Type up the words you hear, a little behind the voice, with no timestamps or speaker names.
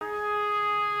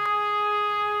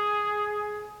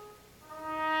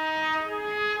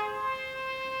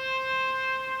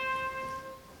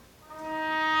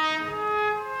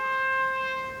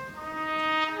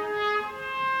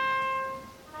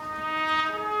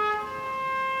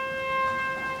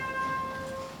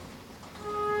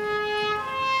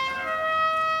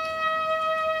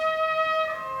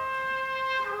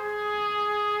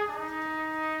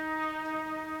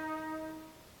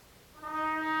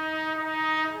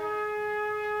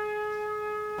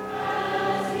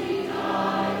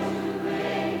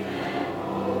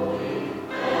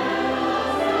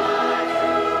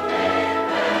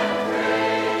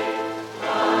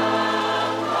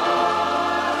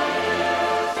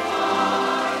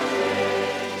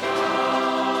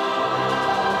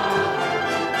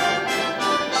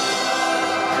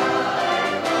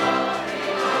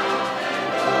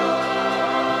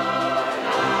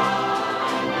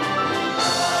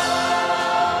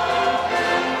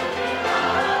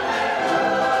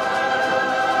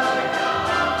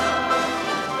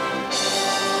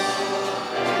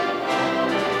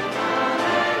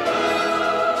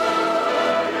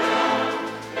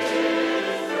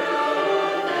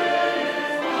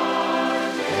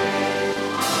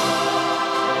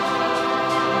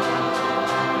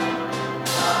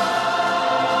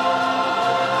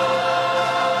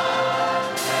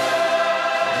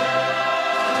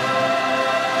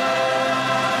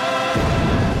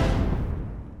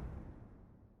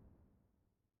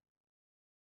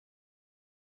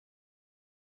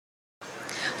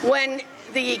When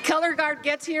the color guard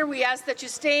gets here, we ask that you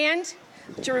stand,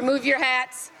 to remove your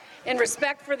hats, in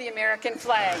respect for the American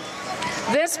flag.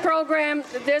 This program,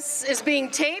 this is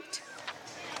being taped,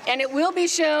 and it will be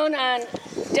shown on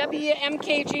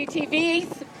WMKG TV,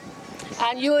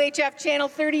 on UHF Channel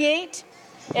 38,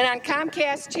 and on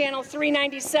Comcast Channel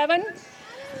 397,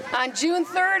 on June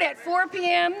 3rd at 4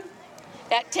 p.m.,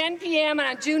 at 10 p.m., and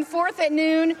on June 4th at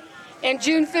noon, and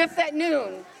June 5th at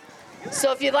noon.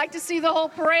 So if you'd like to see the whole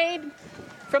parade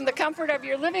from the comfort of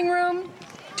your living room,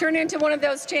 turn into one of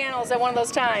those channels at one of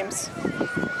those times.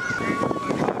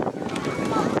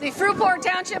 The Fruitport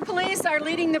Township Police are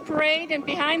leading the parade, and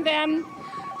behind them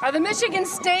are the Michigan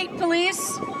State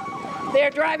Police. They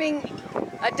are driving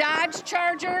a Dodge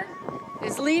Charger,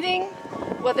 is leading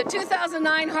with a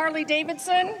 2009 Harley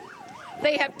Davidson.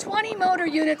 They have 20 motor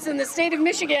units in the state of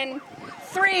Michigan.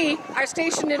 3 are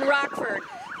stationed in Rockford.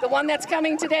 The one that's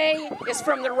coming today is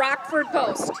from the Rockford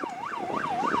Post.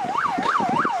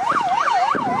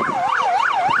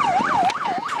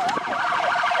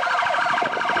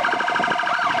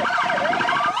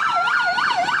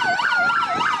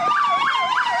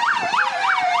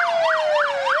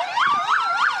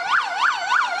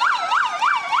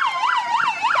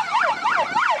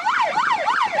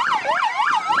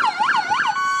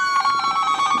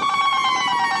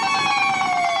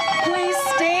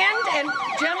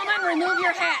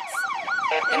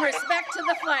 In respect to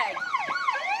the flag.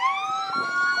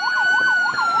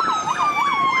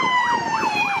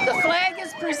 The flag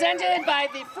is presented by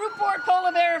the Fruitport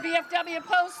Polar Bear VFW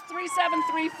Post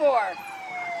 3734.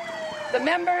 The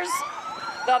members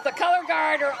of the color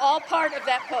guard are all part of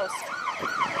that post.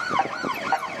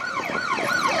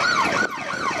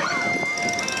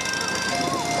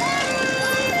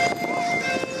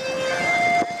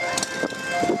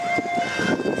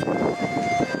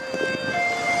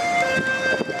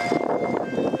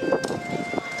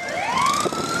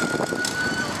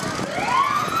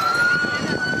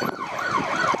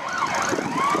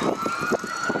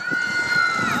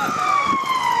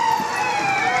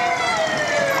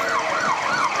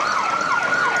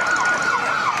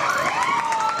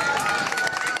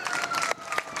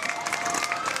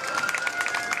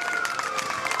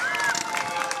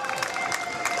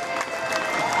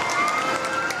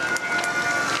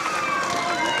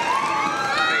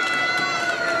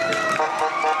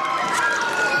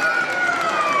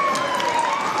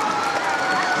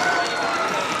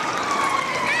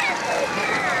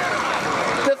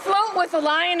 The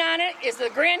lion on it is the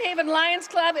Grand Haven Lions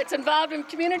Club. It's involved in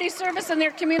community service in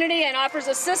their community and offers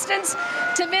assistance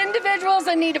to individuals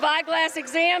in need of eyeglass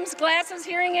exams, glasses,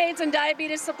 hearing aids, and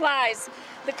diabetes supplies.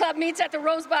 The club meets at the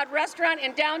Rosebud Restaurant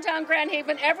in downtown Grand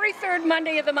Haven every third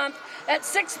Monday of the month at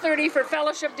 6:30 for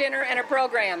fellowship dinner and a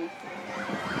program.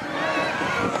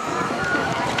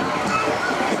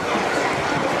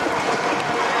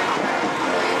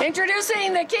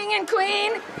 Introducing the King and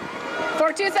Queen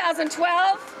for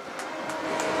 2012.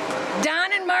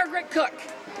 Don and Margaret Cook.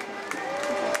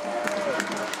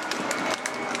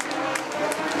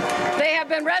 They have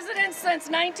been residents since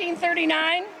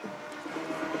 1939.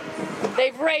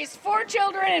 They've raised 4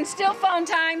 children and still found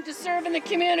time to serve in the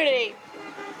community.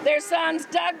 Their sons,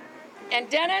 Doug and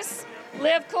Dennis,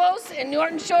 live close in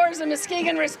Norton Shores and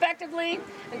Muskegon, respectively,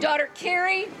 and daughter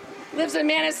Carrie lives in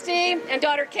Manistee, and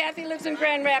daughter Kathy lives in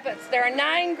Grand Rapids. There are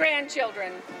 9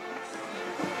 grandchildren.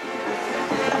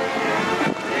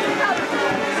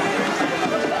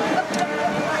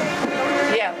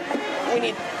 Yeah,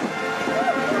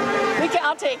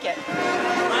 I'll take it.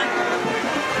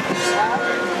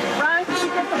 Ron, can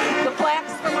you get the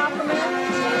plaques from off the man?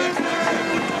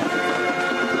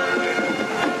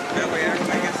 Yeah, we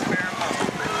actually get spare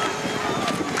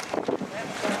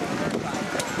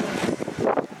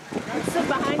You can sit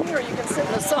behind me or you can sit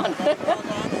in the sun. You can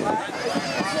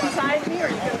sit beside me or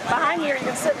you can behind me or you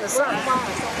can sit in the sun.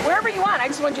 Wherever you want, I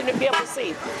just want you to be able to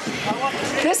see.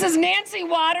 This is Nancy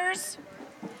Waters,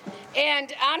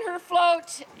 and on her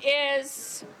float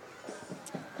is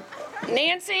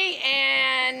Nancy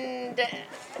and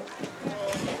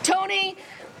Tony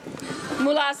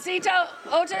Mulasito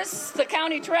Otis, the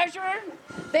county treasurer.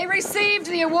 They received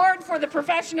the award for the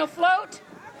professional float.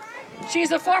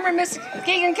 She's a former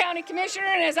Muskegon County Commissioner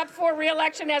and is up for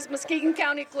re-election as Muskegon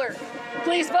County Clerk.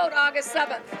 Please vote August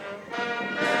 7th.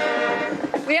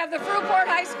 We have the Fruitport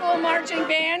High School Marching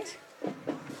Band.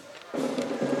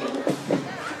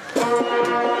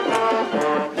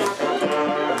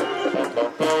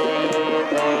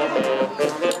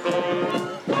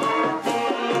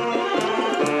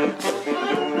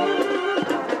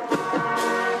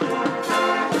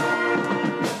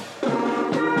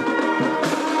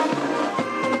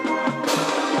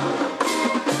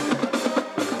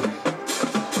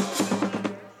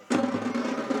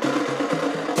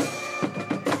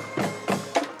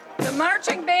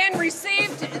 marching band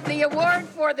received the award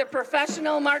for the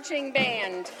professional marching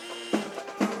band.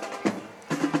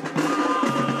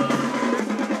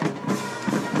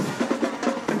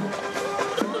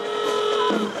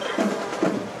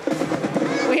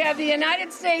 We have the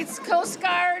United States Coast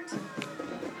Guard.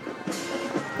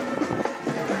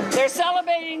 They're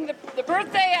celebrating the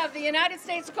birthday of the United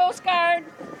States Coast Guard.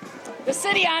 The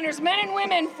city honors men and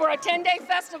women for a 10-day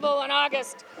festival in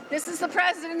August. This is the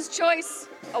President's Choice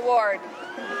Award.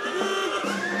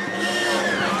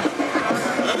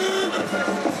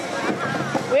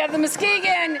 We have the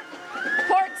Muskegon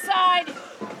Portside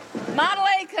Model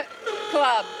A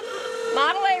Club,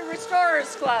 Model A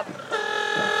Restorers Club.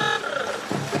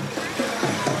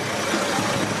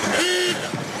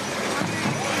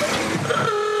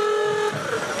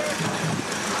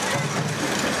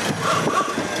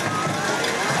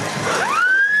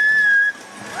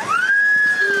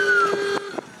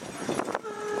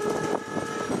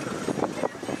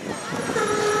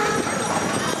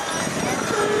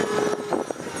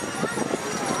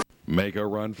 Make a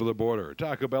run for the border.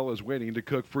 Taco Bell is waiting to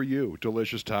cook for you.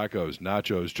 Delicious tacos,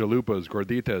 nachos, chalupas,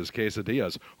 gorditas,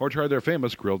 quesadillas, or try their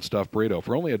famous grilled stuffed burrito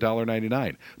for only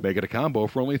 $1.99. Make it a combo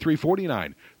for only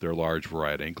 $3.49. Their large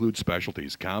variety includes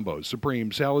specialties, combos,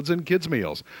 supreme salads, and kids'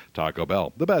 meals. Taco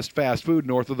Bell, the best fast food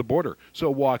north of the border.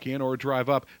 So walk in or drive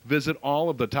up. Visit all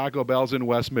of the Taco Bells in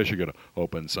West Michigan.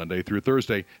 Open Sunday through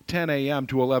Thursday, 10 a.m.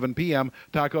 to 11 p.m.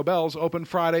 Taco Bell's open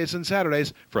Fridays and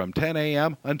Saturdays from 10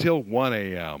 a.m. until 1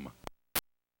 a.m.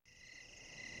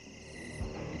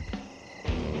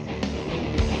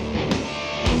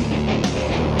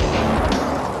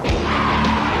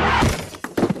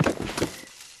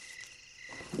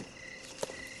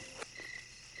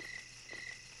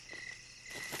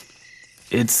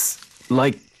 It's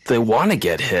like they want to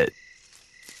get hit.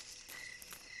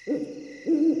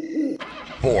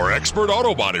 For expert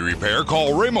auto body repair,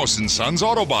 call Ramos & Sons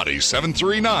Auto Body,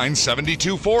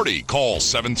 739-7240. Call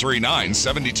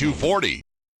 739-7240.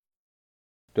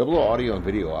 Double O Audio and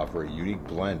Video offer a unique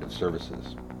blend of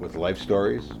services with life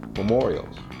stories,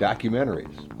 memorials,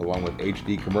 documentaries, along with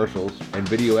HD commercials and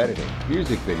video editing,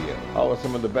 music video, all with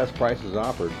some of the best prices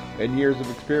offered and years of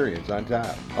experience on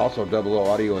top. Also, Double O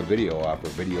Audio and Video offer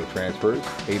video transfers,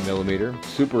 8mm,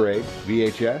 Super 8,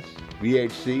 VHS,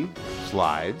 VHC,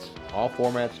 slides, all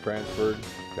formats transferred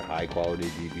to high-quality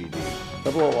DVD.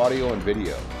 Double O Audio and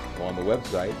Video. Go on the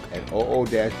website at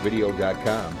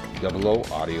oo-video.com. Double O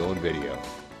Audio and Video.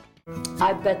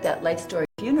 I bet that life story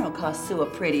funeral cost Sue a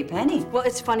pretty penny. Well,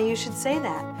 it's funny you should say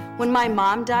that. When my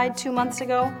mom died 2 months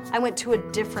ago, I went to a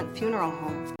different funeral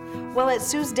home. Well, at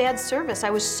Sue's dad's service, I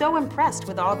was so impressed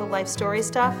with all the life story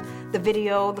stuff, the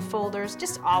video, the folders,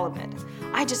 just all of it.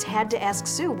 I just had to ask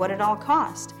Sue what it all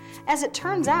cost. As it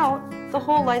turns out, the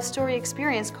whole life story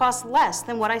experience cost less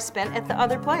than what I spent at the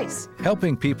other place.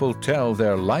 Helping people tell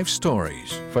their life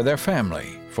stories for their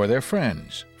family, for their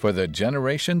friends, for the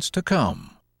generations to come.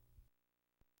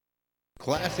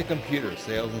 Classic Computer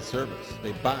Sales and Service.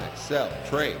 They buy, sell,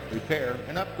 trade, repair,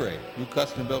 and upgrade. New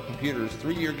custom-built computers,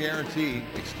 3-year guarantee,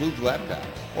 excludes laptops.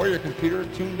 Or your computer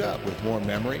tuned up with more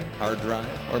memory, hard drive,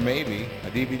 or maybe a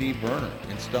DVD burner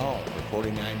installed for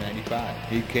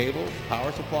 $49.95. Need cables,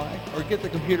 power supply, or get the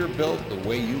computer built the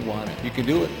way you want it. You can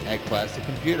do it at Classic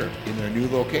Computer in their new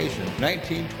location,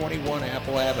 1921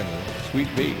 Apple Avenue, Suite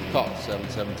B. Call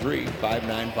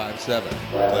 773-5957.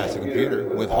 Classic Computer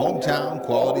with hometown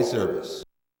quality service.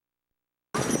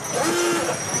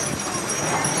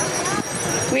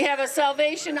 We have a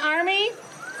Salvation Army.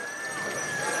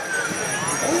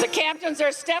 The captains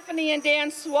are Stephanie and Dan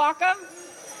Swaka.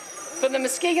 From the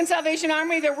Muskegon Salvation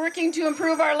Army, they're working to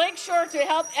improve our lakeshore to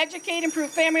help educate,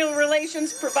 improve family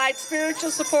relations, provide spiritual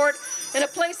support, and a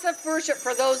place of worship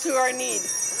for those who are in need.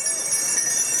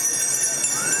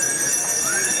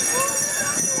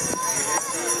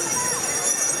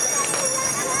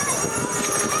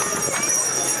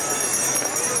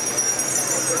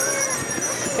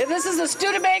 This is the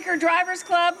Studebaker Drivers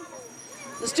Club.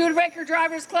 The Studebaker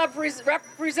Drivers Club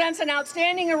represents an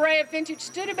outstanding array of vintage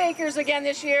Studebakers again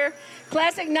this year.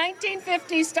 Classic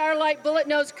 1950 Starlight Bullet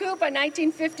Nose Coupe, a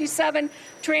 1957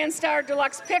 TransStar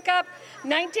Deluxe Pickup,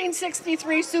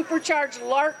 1963 Supercharged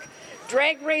Lark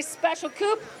Drag Race Special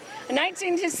Coupe, a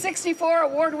 1964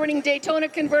 award-winning Daytona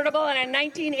Convertible, and a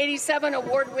 1987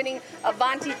 award-winning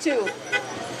Avanti II.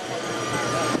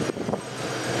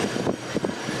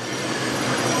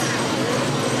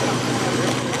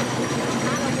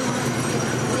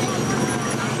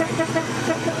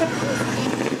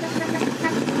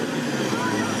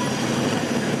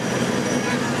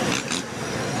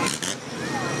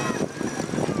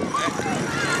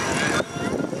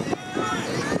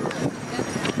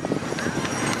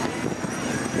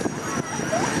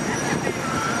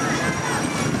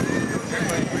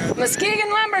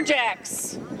 Muskegon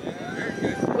Lumberjacks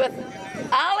with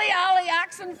Ollie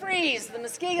Oxen Freeze, the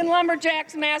Muskegon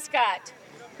Lumberjacks mascot.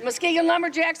 The Muskegon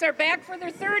Lumberjacks are back for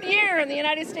their third year in the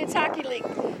United States Hockey League,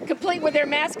 complete with their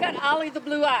mascot, Ollie the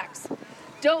Blue Ox.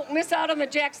 Don't miss out on the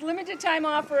Jacks limited time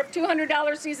offer of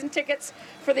 $200 season tickets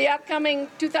for the upcoming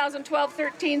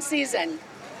 2012-13 season. Would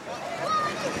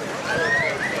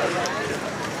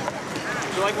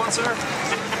you like one, sir?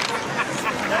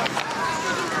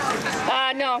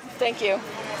 No, thank you.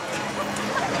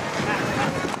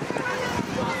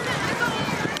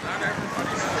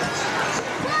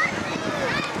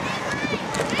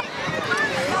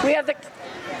 We have the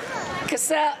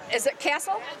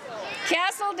Castle?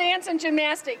 Castle Dance and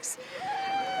Gymnastics.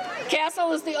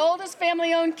 Castle is the oldest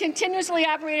family-owned, continuously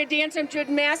operated dance and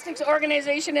gymnastics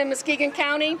organization in Muskegon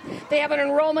County. They have an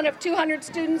enrollment of 200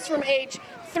 students from age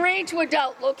 3 to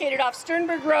adult, located off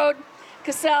Sternberg Road.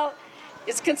 Castle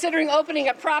is considering opening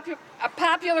a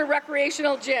popular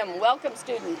recreational gym. Welcome,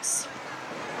 students.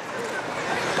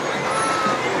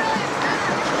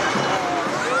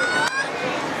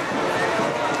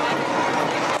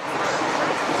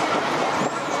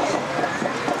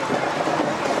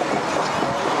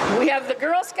 We have the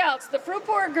Girl Scouts, the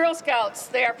Fruitport Girl Scouts.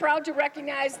 They are proud to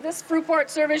recognize this Fruitport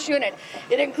service unit.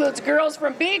 It includes girls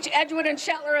from Beach, Edgewood, and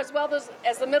Shetler, as well as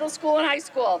the middle school and high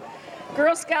school.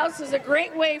 Girl Scouts is a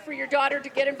great way for your daughter to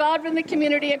get involved in the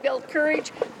community and build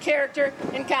courage, character,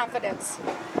 and confidence.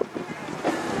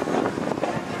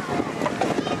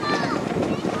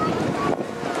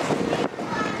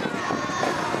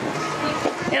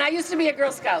 And I used to be a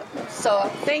Girl Scout, so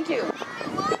thank you.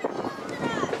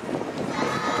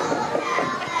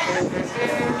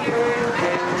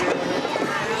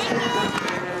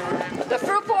 The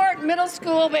Fruitport Middle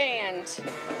School Band.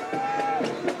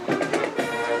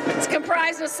 It's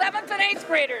comprised of 7th and 8th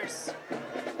graders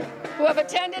who have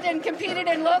attended and competed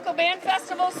in local band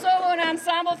festivals, solo and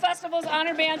ensemble festivals,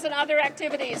 honor bands, and other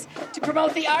activities to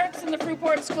promote the arts in the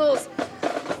Fruitport schools.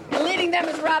 And leading them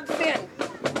is Rob Finn.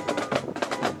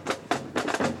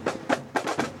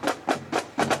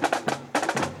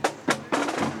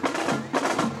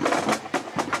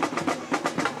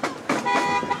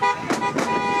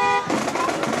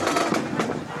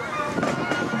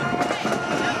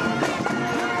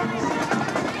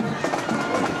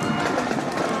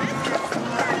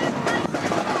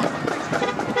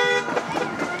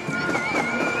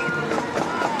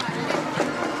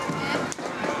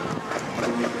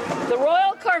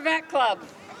 Club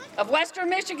of Western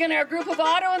Michigan are a group of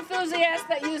auto enthusiasts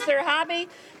that use their hobby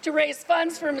to raise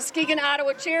funds for Muskegon,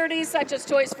 Ottawa charities such as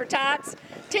Toys for Tots,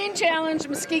 Teen Challenge,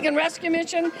 Muskegon Rescue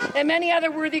Mission, and many other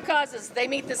worthy causes. They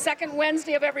meet the second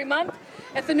Wednesday of every month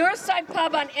at the Northside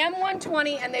Pub on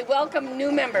M120, and they welcome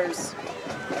new members.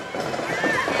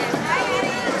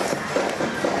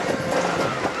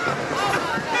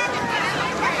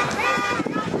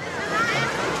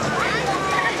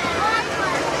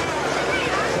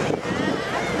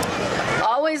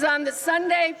 On the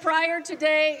Sunday prior to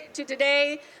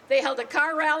today, they held a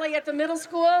car rally at the middle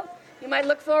school. You might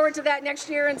look forward to that next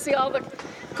year and see all the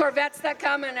Corvettes that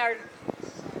come and are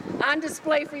on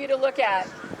display for you to look at.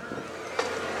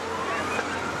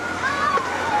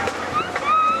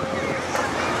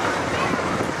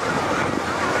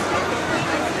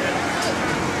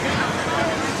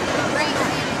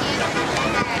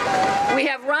 We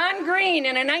have Ron Green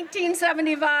in a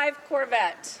 1975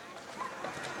 Corvette.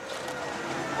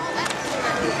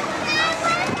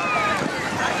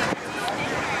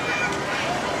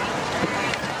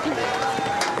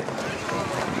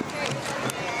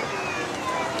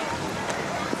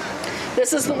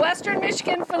 This is the Western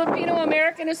Michigan Filipino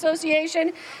American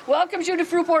Association. Welcomes you to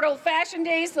Fruitport Old Fashioned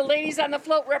Days. The ladies on the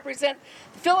float represent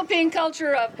the Philippine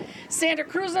culture of Santa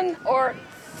Cruzan or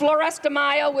Flores de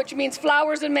Mayo, which means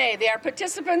flowers in May. They are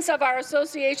participants of our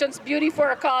association's Beauty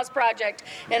for a Cause project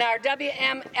and our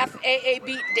WMFAA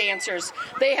beat dancers.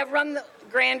 They have run the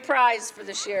grand prize for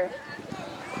this year.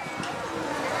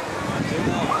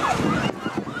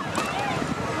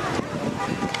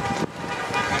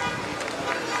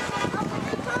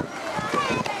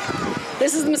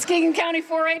 This is the Muskegon County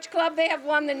 4-H Club. They have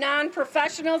won the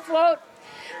non-professional float.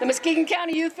 The Muskegon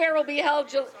County Youth Fair will be held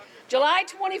July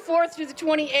 24th through the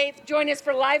 28th. Join us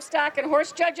for livestock and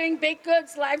horse judging, baked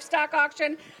goods, livestock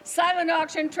auction, silent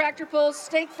auction, tractor pulls,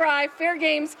 steak fry, fair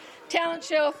games, talent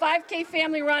show, 5K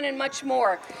family run, and much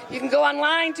more. You can go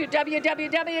online to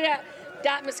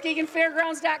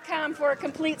www.muskegonfairgrounds.com for a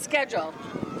complete schedule.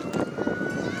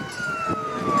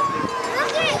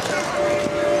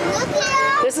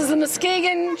 This is the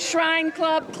Muskegon Shrine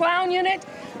Club Clown Unit.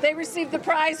 They received the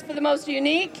prize for the most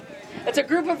unique. It's a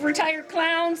group of retired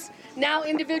clowns, now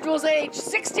individuals aged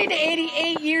 60 to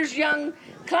 88 years young,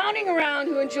 clowning around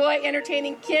who enjoy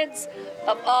entertaining kids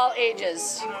of all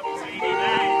ages.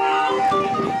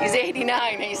 He's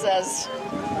 89, he says.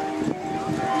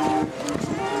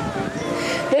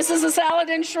 This is the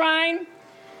Saladin Shrine,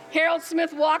 Harold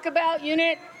Smith Walkabout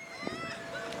Unit.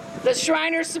 The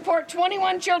Shriners support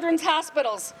 21 children's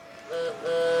hospitals.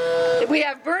 We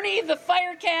have Bernie the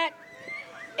Fire Cat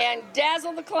and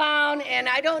Dazzle the Clown, and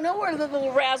I don't know where the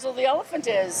little Razzle the Elephant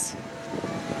is.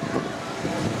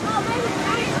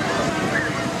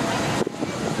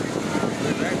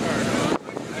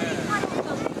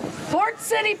 Port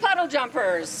City Puddle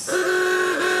Jumpers.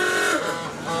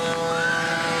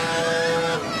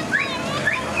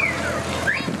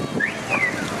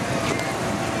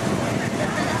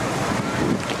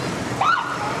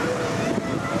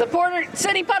 The Port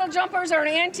City Puddle Jumpers are an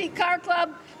antique car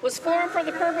club, was formed for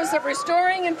the purpose of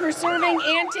restoring and preserving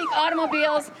antique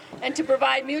automobiles and to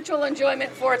provide mutual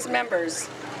enjoyment for its members.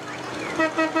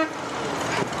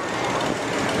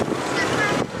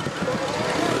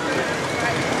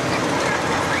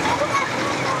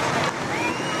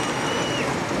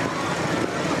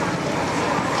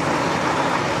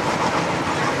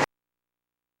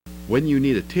 When you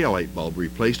need a taillight bulb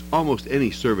replaced, almost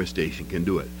any service station can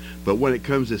do it. But when it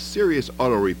comes to serious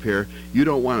auto repair, you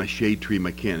don't want a shade tree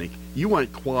mechanic. You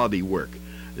want quality work.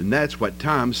 And that's what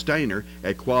Tom Steiner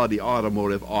at Quality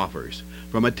Automotive offers.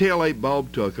 From a taillight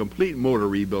bulb to a complete motor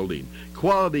rebuilding,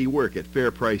 quality work at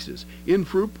fair prices. In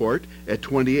Fruitport at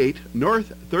 28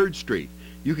 North 3rd Street.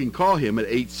 You can call him at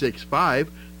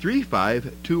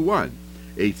 865-3521.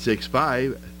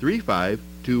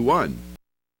 865-3521.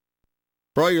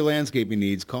 For all your landscaping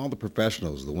needs, call the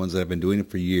professionals, the ones that have been doing it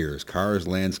for years. Cars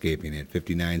Landscaping at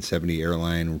 5970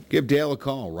 Airline. Give Dale a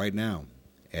call right now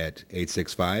at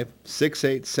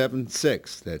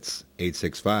 865-6876. That's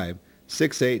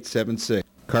 865-6876.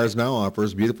 Cars Now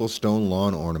offers beautiful stone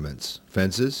lawn ornaments,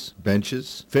 fences,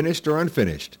 benches, finished or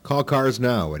unfinished. Call Cars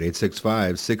Now at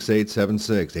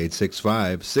 865-6876.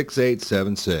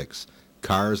 865-6876.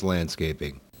 Cars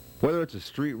Landscaping. Whether it's a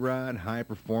street rod, high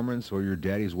performance, or your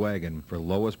daddy's wagon, for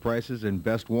lowest prices and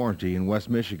best warranty in West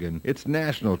Michigan, it's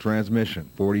National Transmission,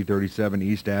 4037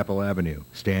 East Apple Avenue.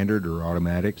 Standard or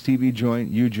automatic, CV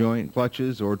joint, U-joint,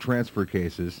 clutches, or transfer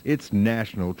cases, it's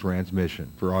National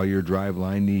Transmission for all your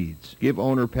driveline needs. Give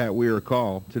owner Pat Weir a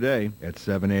call today at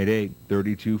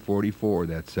 788-3244.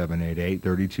 That's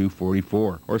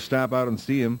 788-3244. Or stop out and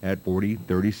see him at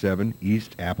 4037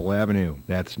 East Apple Avenue.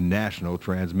 That's National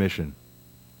Transmission.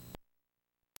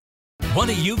 What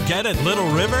do you get at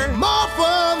Little River? More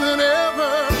fun than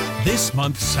ever. This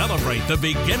month, celebrate the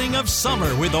beginning of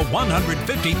summer with a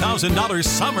 $150,000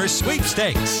 summer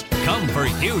sweepstakes. Come for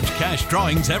huge cash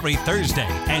drawings every Thursday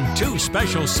and 2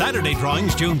 special Saturday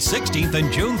drawings June 16th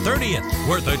and June 30th,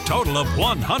 worth a total of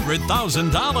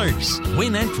 $100,000.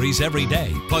 Win entries every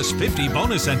day, plus 50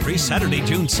 bonus entries Saturday,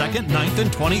 June 2nd, 9th,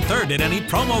 and 23rd at any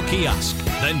promo kiosk.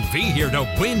 Then be here to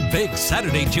win big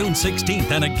Saturday, June 16th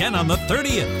and again on the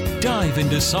 30th. Dive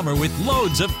into summer with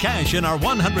loads of cash in our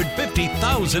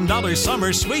 $150,000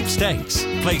 summer sweepstakes.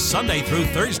 Play Sunday through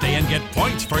Thursday and get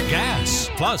points for gas.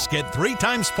 Plus, get 3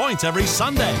 times points every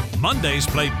Sunday. Mondays,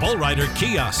 play Bull Rider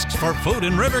kiosks for food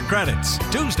and river credits.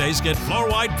 Tuesdays, get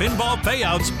floor-wide pinball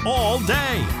payouts all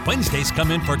day. Wednesdays, come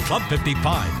in for Club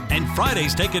 55. And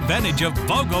Fridays, take advantage of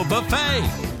BOGO Buffet.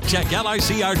 Check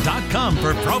LICR.com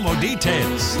for promo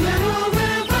details.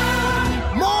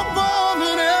 More fun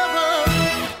than ever.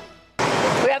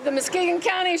 We have the Muskegon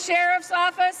County Sheriff's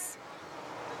Office.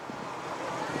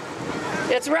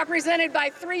 It's represented by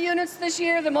 3 units this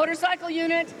year, the motorcycle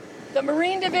unit, the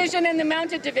Marine Division, and the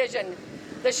Mounted Division.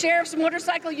 The Sheriff's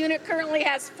Motorcycle Unit currently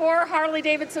has 4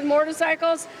 Harley-Davidson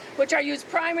motorcycles, which are used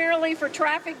primarily for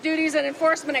traffic duties and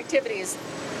enforcement activities.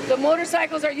 The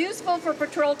motorcycles are useful for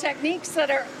patrol techniques that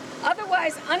are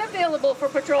otherwise unavailable for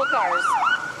patrol cars.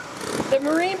 The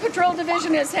Marine Patrol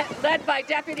Division is led by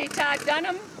Deputy Todd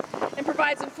Dunham and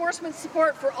provides enforcement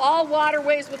support for all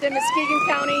waterways within Muskegon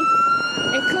County,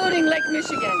 including Lake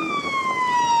Michigan.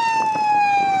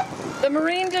 The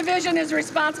Marine Division is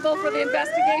responsible for the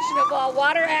investigation of all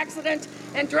water accident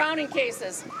and drowning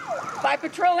cases. By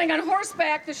patrolling on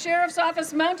horseback, the Sheriff's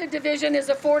Office Mounted Division is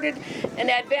afforded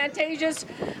an advantageous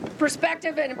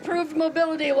perspective and improved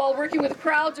mobility while working with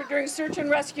crowds or during search and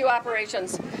rescue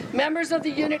operations. Members of the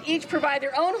unit each provide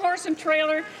their own horse and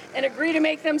trailer and agree to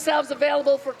make themselves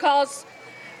available for calls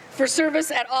for service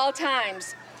at all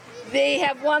times. They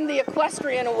have won the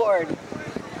Equestrian Award.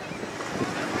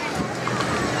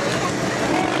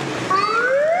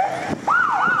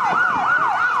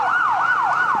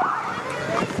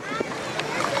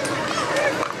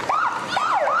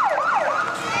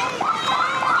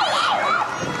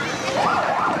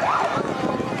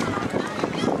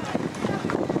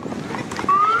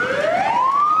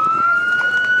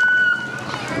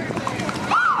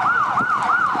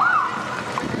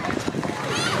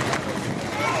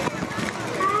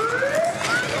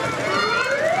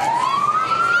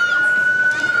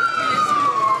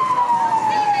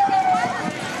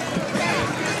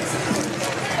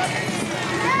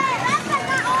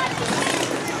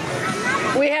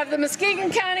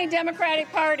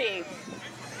 Democratic Party.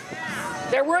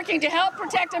 They're working to help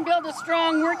protect and build a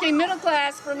strong working middle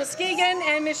class for Muskegon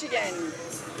and Michigan.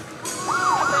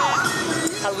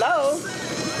 Hello.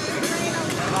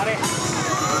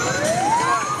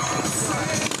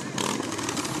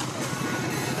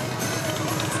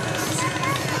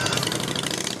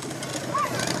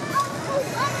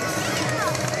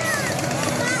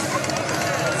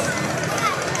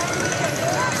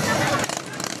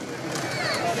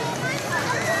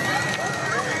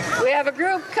 We have a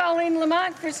group, Colleen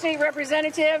Lamont for state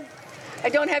representative. I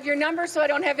don't have your number, so I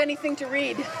don't have anything to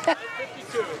read.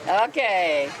 52.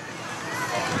 Okay.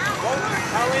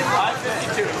 Colleen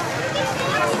 552.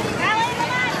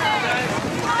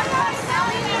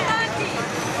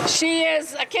 She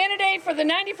is a candidate for the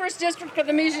 91st District of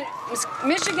the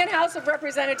Michigan House of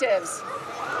Representatives.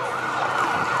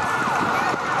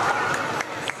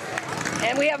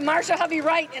 And we have Marsha Hovey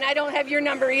Wright, and I don't have your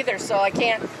number either, so I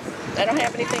don't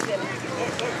have anything to...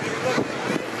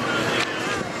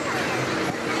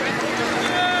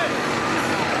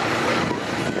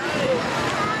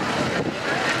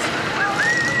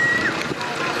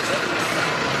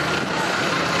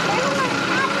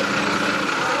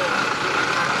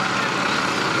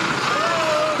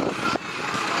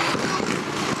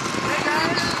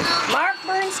 Mark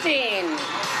Bernstein.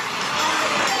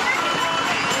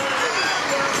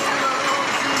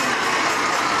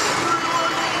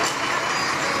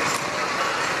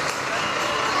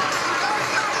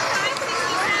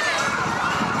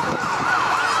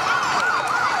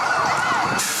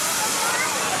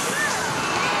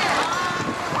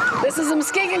 This is the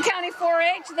Muskegon County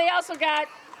 4-H. They also got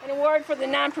an award for the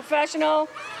non-professional.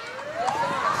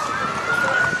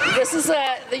 This is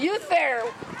the youth fair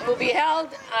will be held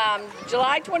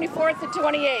July 24th to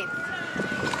 28th.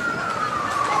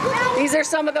 These are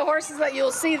some of the horses that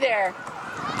you'll see there.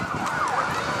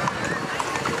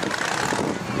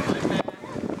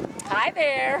 Hi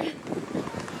there.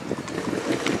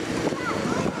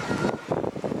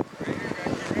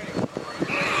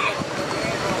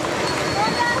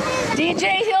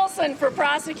 DJ Hilson for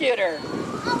prosecutor.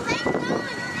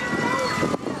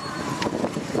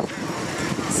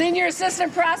 Senior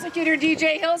Assistant Prosecutor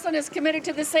DJ Hilson is committed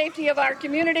to the safety of our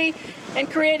community and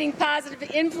creating positive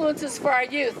influences for our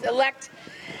youth. Elect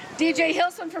DJ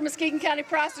Hilson for Muskegon County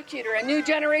Prosecutor, a new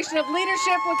generation of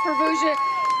leadership with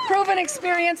proven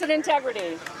experience and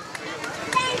integrity.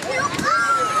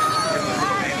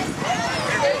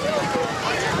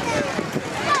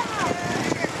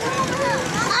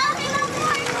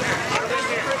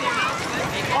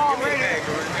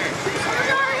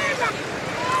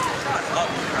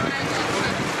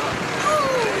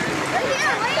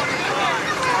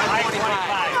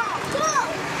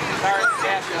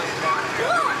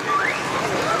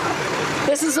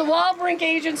 This is the Walbrink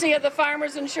Agency of the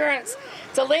Farmers Insurance.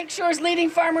 It's a Lakeshore's leading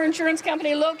farmer insurance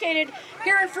company located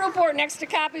here in Fruitport next to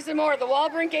Copies and More. The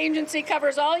Walbrink Agency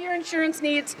covers all your insurance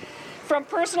needs from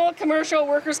personal, commercial,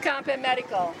 workers' comp, and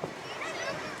medical.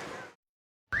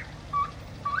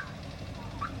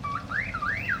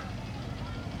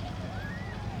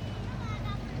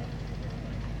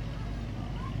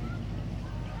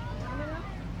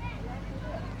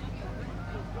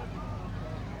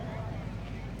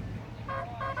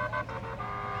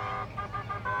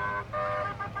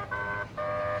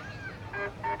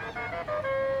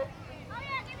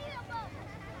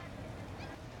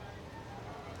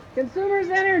 Consumers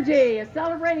Energy is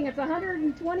celebrating its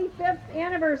 125th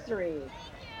anniversary.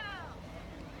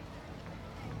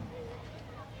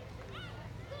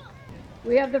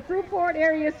 We have the Fruitport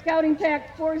Area Scouting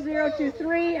Pack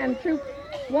 4023 and Troop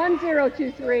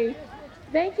 1023.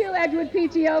 Thank you, Edgewood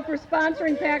PTO, for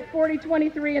sponsoring Pack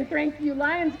 4023, and thank you,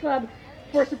 Lions Club,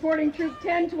 for supporting Troop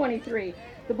 1023.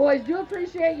 The boys do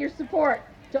appreciate your support.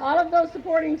 To all of those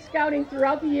supporting scouting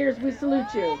throughout the years, we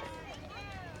salute you.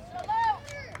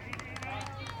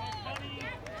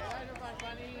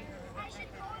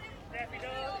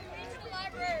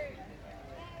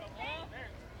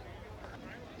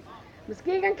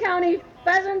 Muskegon County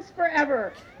Pheasants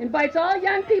Forever invites all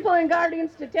young people and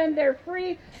guardians to attend their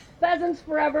free Pheasants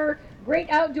Forever Great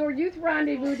Outdoor Youth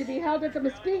Rendezvous to be held at the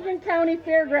Muskegon County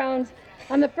Fairgrounds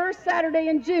on the first Saturday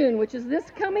in June, which is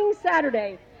this coming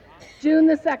Saturday, June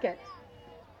the 2nd.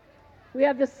 We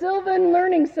have the Sylvan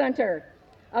Learning Center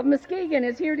of Muskegon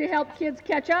is here to help kids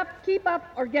catch up, keep up,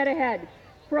 or get ahead.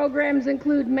 Programs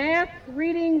include math,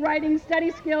 reading, writing,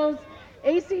 study skills,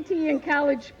 ACT and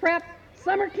college prep,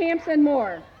 summer camps, and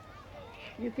more.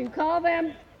 You can call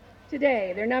them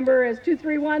today. Their number is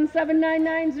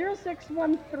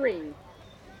 231-799-0613.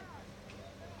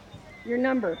 Your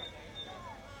number.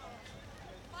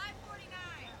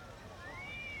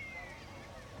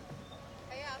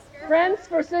 Friends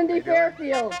for Cindy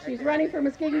Fairfield. She's running for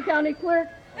Muskegon County Clerk.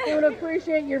 I would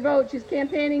appreciate your vote. She's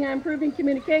campaigning on improving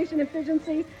communication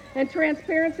efficiency and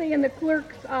transparency in the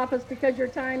clerk's office because your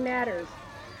time matters.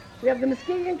 We have the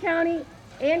Muskegon County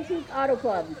Antique Auto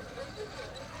Club.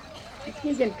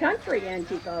 Muskegon Country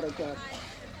Antique Auto Club.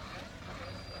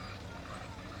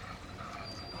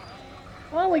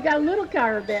 Oh, we got a little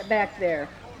car back there.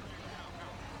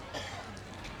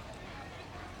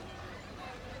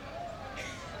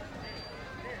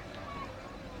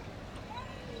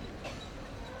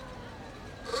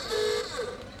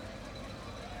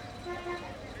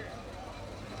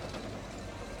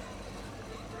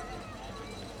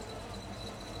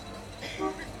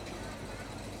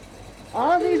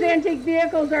 All of these antique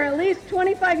vehicles are at least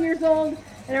 25 years old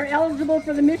and are eligible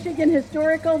for the Michigan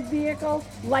Historical Vehicle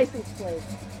License Plate.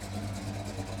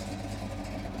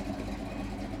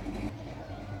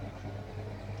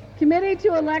 Committee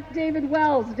to elect David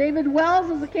Wells. David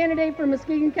Wells is a candidate for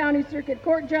Muskegon County Circuit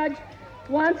Court Judge,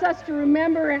 wants us to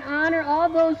remember and honor all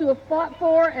those who have fought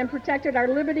for and protected our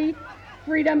liberty,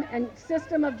 freedom, and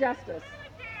system of justice.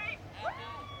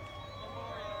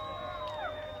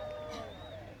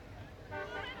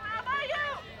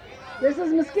 This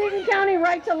is Muskegon County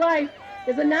Right to Life.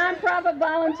 It's a nonprofit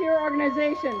volunteer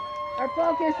organization. Our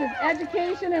focus is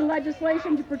education and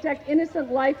legislation to protect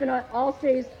innocent life in all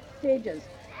stages.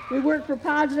 We work for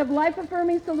positive,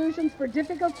 life-affirming solutions for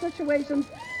difficult situations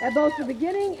at both the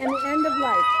beginning and the end of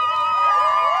life.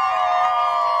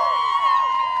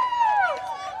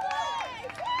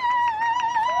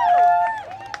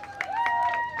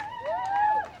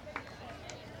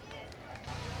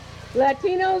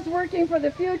 Latinos Working for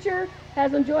the Future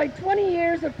has enjoyed 20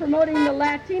 years of promoting the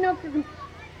Latino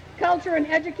culture and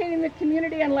educating the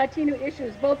community on Latino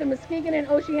issues, both in Muskegon and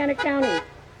Oceana County.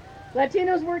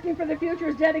 Latinos Working for the Future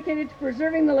is dedicated to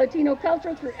preserving the Latino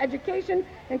culture through education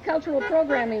and cultural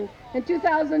programming. In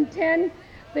 2010,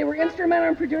 they were instrumental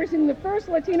in producing the first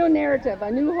Latino narrative, A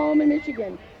New Home in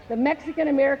Michigan, the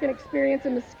Mexican-American Experience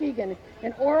in Muskegon,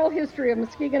 an oral history of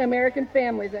Muskegon-American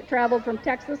families that traveled from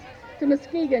Texas to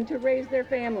Muskegon to raise their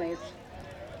families.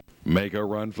 Make a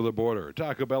run for the border.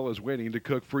 Taco Bell is waiting to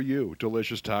cook for you.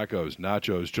 Delicious tacos,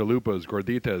 nachos, chalupas,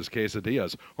 gorditas,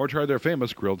 quesadillas, or try their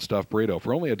famous grilled stuffed burrito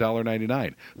for only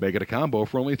 $1.99. Make it a combo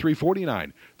for only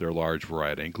 $3.49. Their large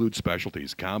variety includes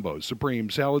specialties, combos, supreme,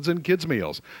 salads, and kids'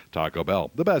 meals. Taco Bell,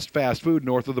 the best fast food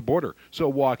north of the border. So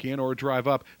walk in or drive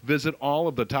up. Visit all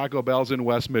of the Taco Bells in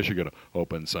West Michigan.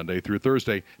 Open Sunday through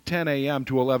Thursday, 10 a.m.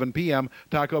 to 11 p.m.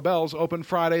 Taco Bell's open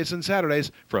Fridays and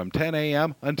Saturdays from 10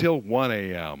 a.m. until 1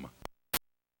 a.m.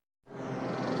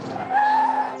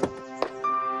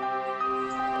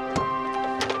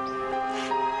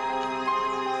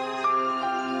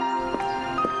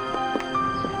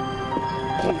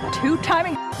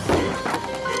 Two-timing.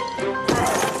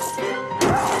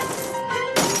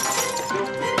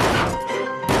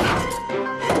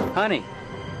 Honey,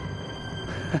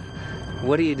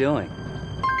 what are you doing?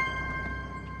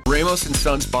 Ramos &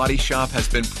 Sons Body Shop has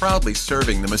been proudly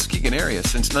serving the Muskegon area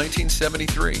since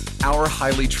 1973. Our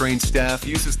highly trained staff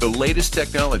uses the latest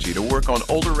technology to work on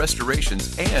older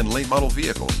restorations and late model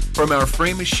vehicles. From our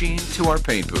frame machine to our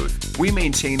paint booth, we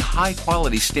maintain high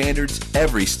quality standards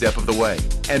every step of the way.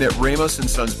 And at Ramos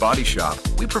 & Sons Body Shop,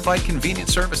 we provide convenient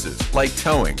services like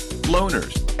towing,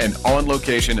 loaners, and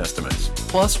on-location estimates.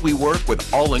 Plus, we work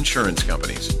with all insurance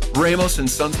companies. Ramos &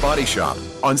 Sons Body Shop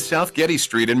on South Getty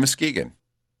Street in Muskegon.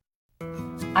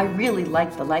 I really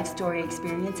liked the life story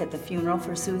experience at the funeral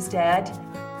for Sue's dad,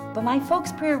 but my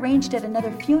folks prearranged at another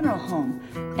funeral home,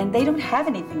 and they don't have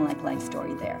anything like life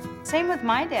story there. Same with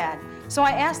my dad. So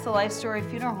I asked the Life Story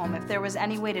Funeral Home if there was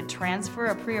any way to transfer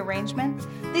a prearrangement.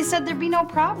 They said there'd be no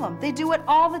problem. They do it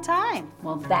all the time.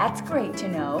 Well, that's great to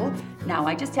know. Now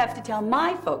I just have to tell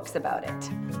my folks about it.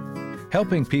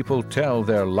 Helping people tell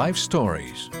their life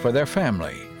stories for their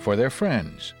family, for their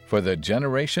friends, for the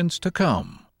generations to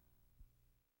come.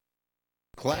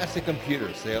 Classic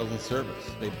Computer Sales and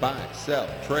Service. They buy, sell,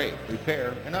 trade,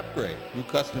 repair, and upgrade. New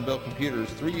custom-built computers,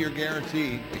 3-year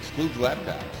guarantee, excludes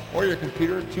laptops. Or your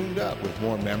computer tuned up with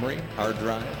more memory, hard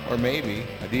drive, or maybe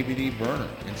a DVD burner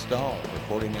installed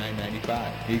for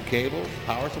 $49.95. Need cables,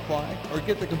 power supply, or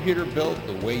get the computer built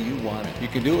the way you want it. You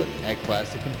can do it at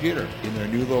Classic Computer in their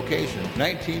new location,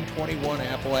 1921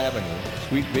 Apple Avenue,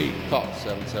 Suite B. Call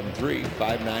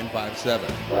 773-5957.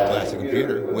 Classic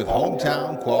Computer with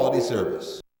hometown quality service.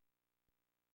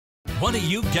 What do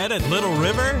you get at Little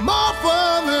River? More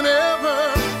fun than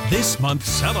ever. This month,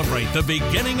 celebrate the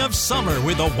beginning of summer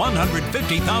with a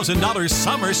 $150,000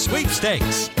 summer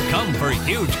sweepstakes. Come for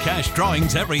huge cash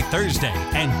drawings every Thursday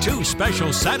and 2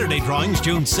 special Saturday drawings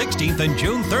June 16th and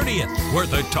June 30th,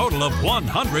 worth a total of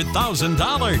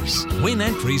 $100,000. Win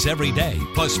entries every day,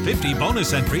 plus 50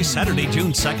 bonus entries Saturday,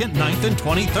 June 2nd, 9th, and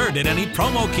 23rd at any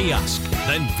promo kiosk.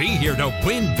 Then be here to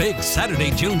win big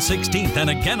Saturday, June 16th and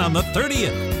again on the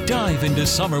 30th. Dive into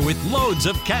summer with loads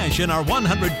of cash in our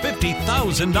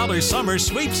 $150,000 summer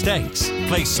sweepstakes.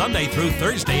 Play Sunday through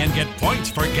Thursday and get points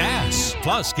for gas.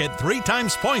 Plus, get 3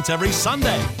 times points every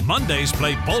Sunday. Mondays,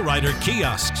 play Bull Rider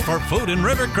kiosks for food and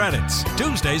river credits.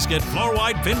 Tuesdays, get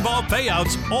floor-wide pinball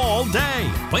payouts all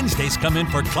day. Wednesdays, come in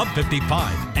for Club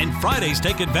 55. And Fridays,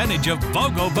 take advantage of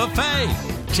BOGO Buffet.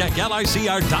 Check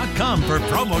LRCR.com for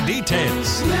promo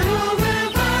details.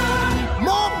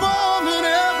 More fun than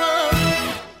ever.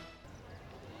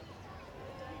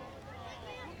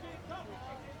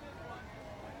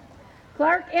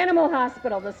 Clark Animal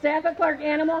Hospital. The staff at Clark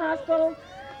Animal Hospital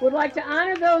would like to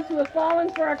honor those who have fallen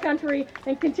for our country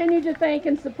and continue to thank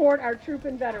and support our troop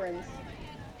and veterans.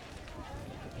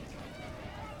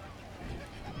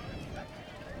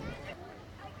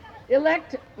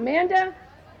 Elect Amanda,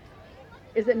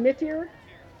 is it Matier?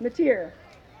 Matier.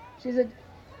 She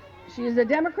is a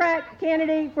Democrat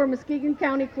candidate for Muskegon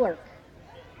County Clerk.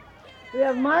 We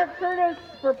have Mark Curtis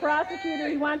for prosecutor.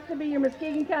 He wants to be your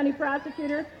Muskegon County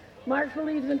prosecutor. Mark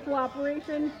believes in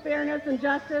cooperation, fairness, and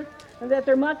justice, and that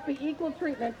there must be equal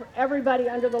treatment for everybody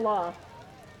under the law.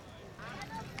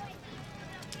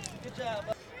 Good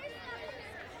job.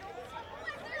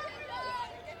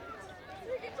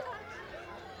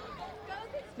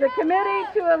 The committee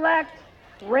to elect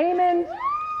Raymond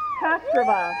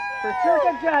Kostrova for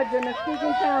circuit judge in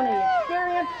Muskegon County.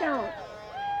 Experience counts.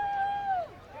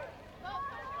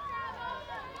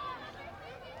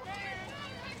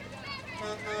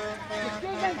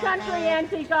 Muskegon Country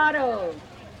Antique Autos.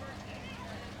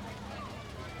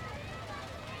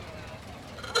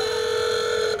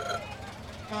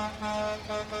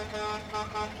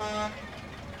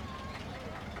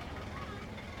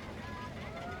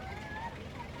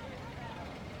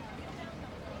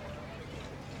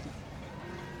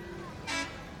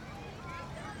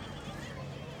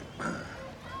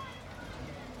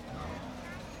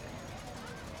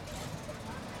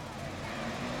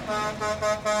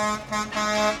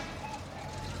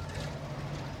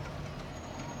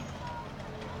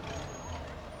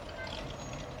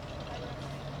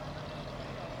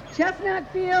 Chestnut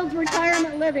Fields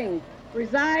Retirement Living.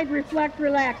 Reside, reflect,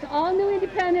 relax. All new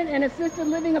independent and assisted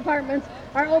living apartments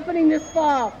are opening this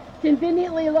fall.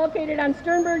 Conveniently located on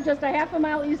Sternberg, just a half a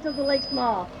mile east of the Lakes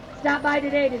Mall. Stop by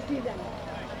today to see them.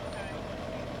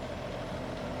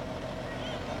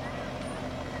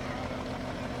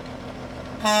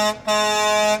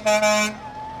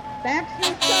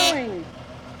 Baxter's Towing.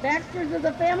 Baxter's is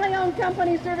a family-owned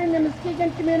company serving the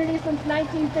Muskegon community since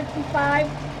 1955.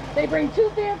 They bring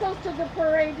 2 vehicles to the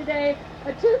parade today,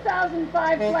 a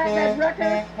 2005 flatbed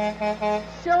wrecker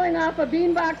showing off a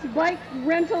Beanbox bike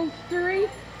rental Surrey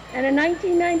and a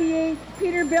 1998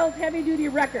 Peterbilt heavy-duty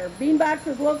wrecker. Beanbox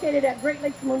is located at Great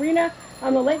Lakes Marina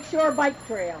on the Lakeshore Bike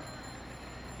Trail.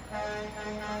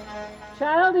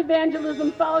 Child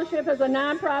Evangelism Fellowship is a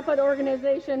nonprofit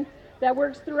organization that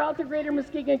works throughout the greater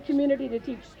Muskegon community to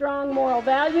teach strong moral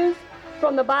values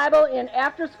from the Bible in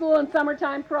after-school and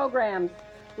summertime programs.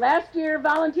 Last year,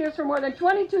 volunteers from more than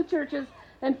 22 churches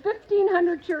and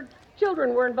 1,500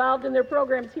 children were involved in their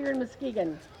programs here in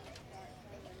Muskegon.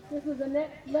 This is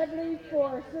Annette Ledley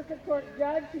for Circuit Court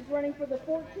Judge. She's running for the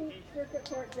 14th Circuit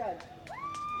Court Judge.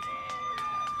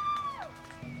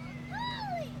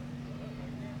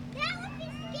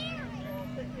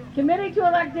 Committee to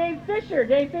elect Dave Fisher.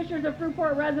 Dave Fisher is a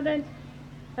Fruitport resident,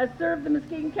 has served the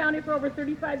Muskegon County for over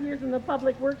 35 years in the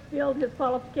public works field. His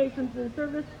qualifications and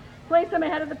service place him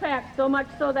ahead of the pack, so much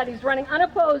so that he's running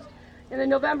unopposed in the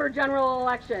November general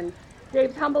election.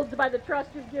 Dave's humbled by the trust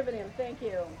you've given him. Thank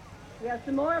you. We have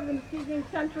some more of the Muskegon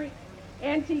Country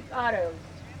Antique Autos.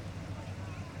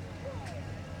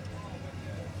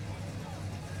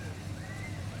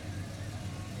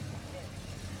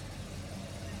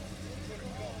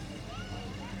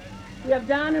 We have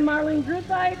Don and Marlene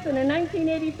Grutheiss and a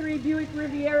 1983 Buick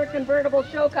Riviera convertible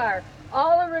show car,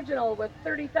 all original with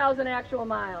 30,000 actual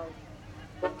miles.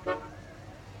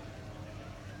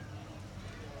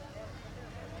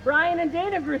 Brian and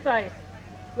Dana Grutheiss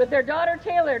with their daughter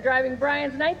Taylor driving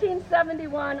Brian's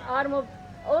 1971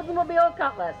 Oldsmobile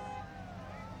Cutlass.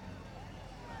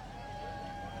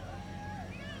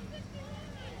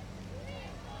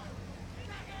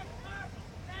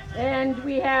 And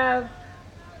we have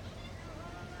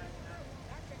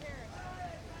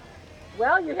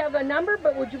Well, you have a number,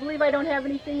 but would you believe I don't have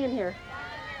anything in here?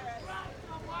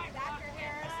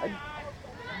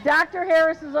 Dr.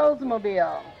 Harris's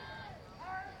Oldsmobile.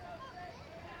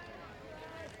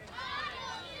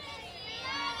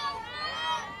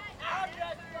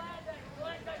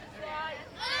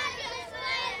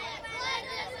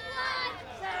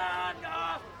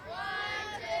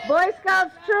 Boy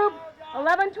Scouts Troop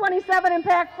 1127 in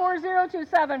Pack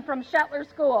 4027 from Shetler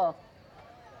School.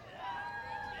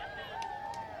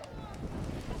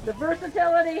 The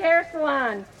Versatility Hair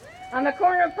Salon on the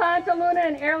corner of Pontaluna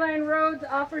and Airline Roads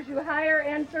offers you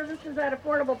higher-end services at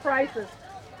affordable prices.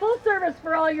 Full service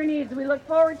for all your needs. We look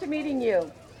forward to meeting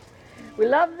you. We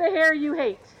love the hair you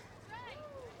hate.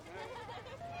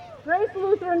 Grace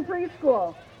Lutheran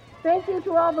Preschool. Thank you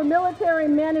to all the military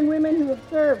men and women who have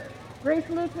served. Grace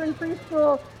Lutheran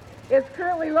Preschool is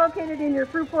currently located in your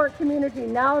Fruitport community,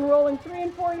 now enrolling 3-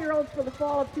 and 4-year-olds for the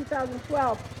fall of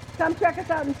 2012. Come check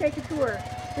us out and take a tour.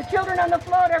 The children on the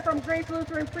float are from Grace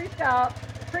Lutheran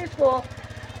Preschool,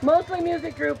 mostly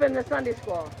music group and the Sunday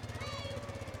school.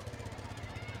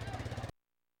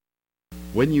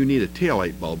 When you need a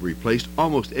taillight bulb replaced,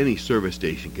 almost any service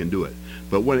station can do it.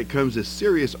 But when it comes to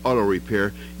serious auto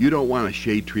repair, you don't want a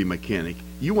shade tree mechanic.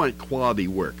 You want quality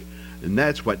work. And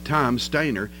that's what Tom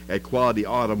Steiner at Quality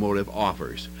Automotive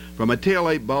offers. From a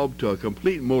taillight bulb to a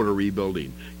complete motor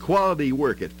rebuilding, quality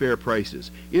work at fair prices.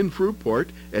 In Fruitport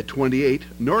at 28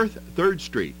 North 3rd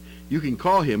Street. You can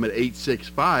call him at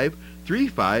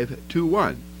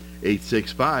 865-3521.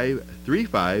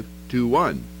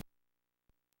 865-3521.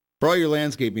 For all your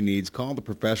landscaping needs, call the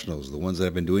professionals, the ones that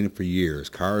have been doing it for years.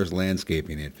 Cars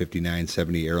Landscaping at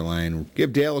 5970 Airline.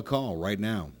 Give Dale a call right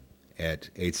now at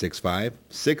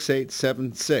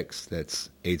 865-6876. That's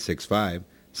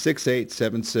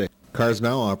 865-6876. Cars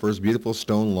Now offers beautiful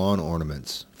stone lawn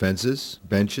ornaments, fences,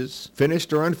 benches,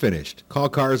 finished or unfinished. Call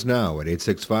Cars Now at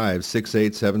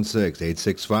 865-6876.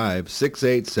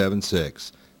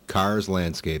 865-6876. Cars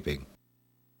Landscaping.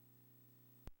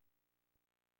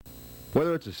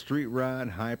 Whether it's a street rod,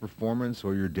 high performance,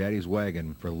 or your daddy's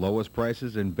wagon, for lowest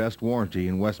prices and best warranty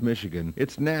in West Michigan,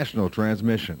 it's National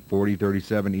Transmission,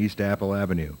 4037 East Apple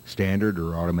Avenue. Standard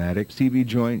or automatic, CV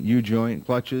joint, U-joint,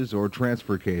 clutches, or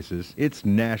transfer cases, it's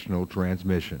National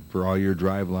Transmission for all your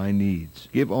driveline needs.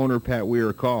 Give owner Pat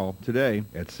Weir a call today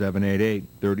at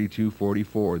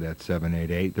 788-3244. That's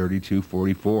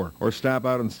 788-3244. Or stop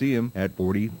out and see him at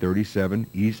 4037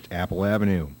 East Apple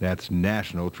Avenue. That's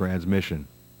National Transmission.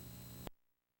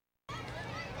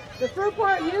 The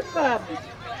Fruitport Youth Club.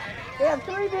 They have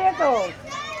 3 vehicles.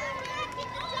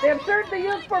 They have served the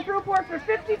youth for Fruitport for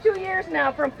 52 years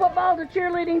now, from football to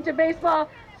cheerleading to baseball,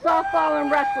 softball, and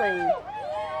wrestling.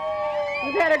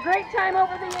 We've had a great time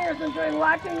over the years enjoying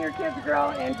watching your kids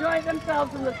grow and enjoy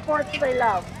themselves in the sports they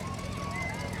love.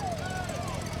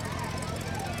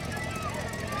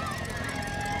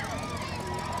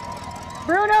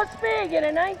 Bruno Spieg in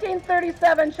a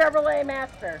 1937 Chevrolet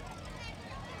Master.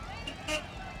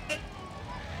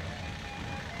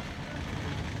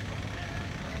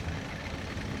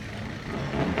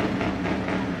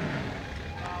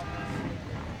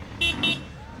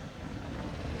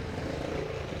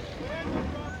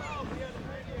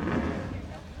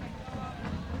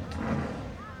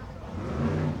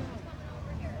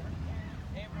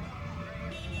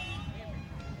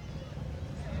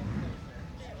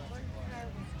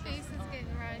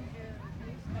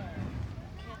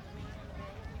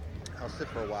 I'll sit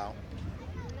for a while.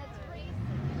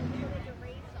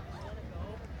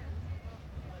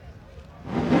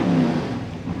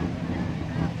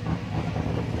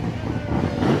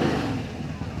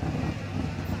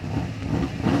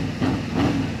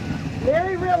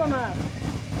 Larry Rilema,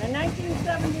 a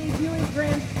 1970 Buick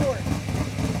Grand Sport.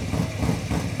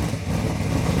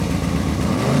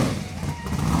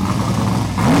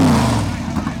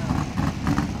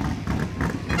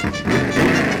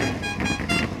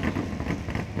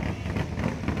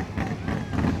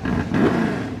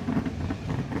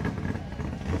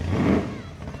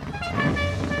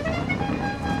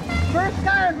 First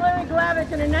car is Larry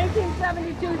Glavich in a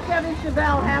 1972 Chevy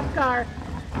Chevelle half car,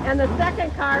 and the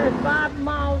second car is Bob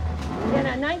Mouse in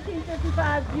a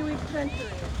 1955 Buick Century.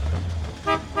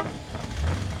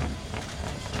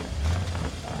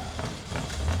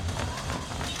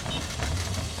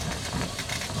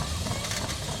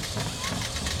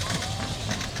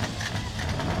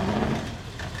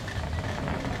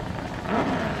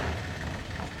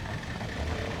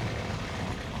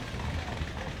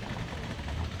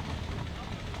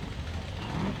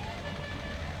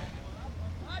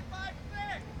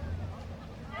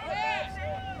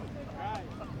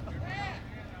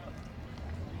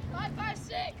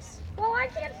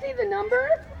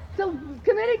 number? So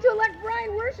committee to elect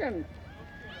Brian Worsham.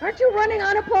 Aren't you running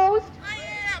unopposed? I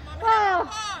am. I'm Oh. having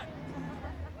fun.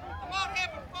 I'm out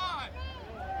having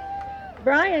fun.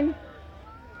 Brian,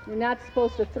 you're not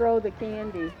supposed to throw the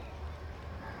candy.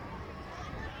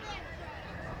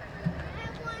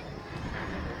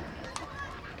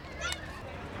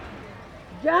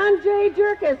 John J.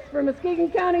 Jerkis from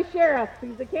Muskegon County Sheriff.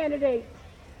 He's a candidate.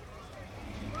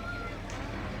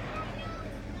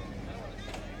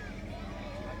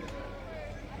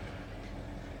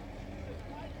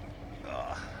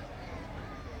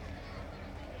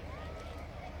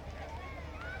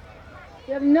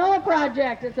 The NOAA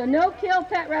project. It's a no-kill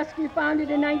pet rescue founded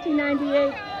in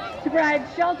 1998 to provide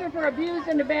shelter for abused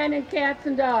and abandoned cats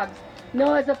and dogs.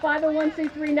 NOAA is a 501c3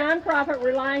 nonprofit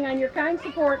relying on your kind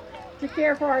support to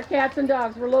care for our cats and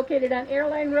dogs. We're located on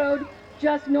Airline Road,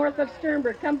 just north of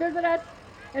Sternberg. Come visit us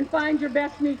and find your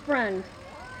best new friend.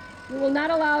 We will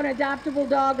not allow an adoptable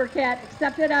dog or cat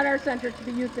accepted at our center to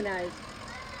be euthanized.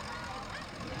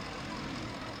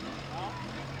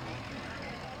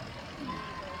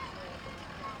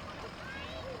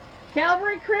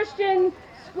 Calvary Christian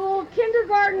School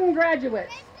kindergarten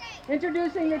graduates.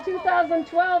 Introducing the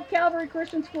 2012 Calvary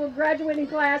Christian School graduating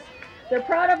class. They're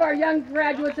proud of our young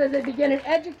graduates as they begin an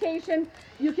education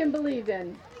you can believe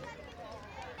in.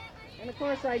 And of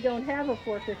course, I don't have a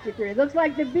 450 period. Looks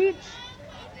like the Beach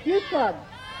Youth Club.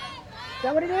 Is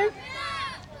that what it is?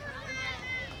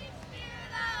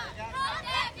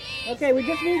 Okay, we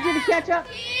just need you to catch up.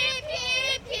 Keep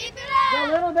it Go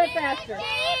a little bit faster.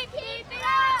 Keep it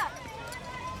up.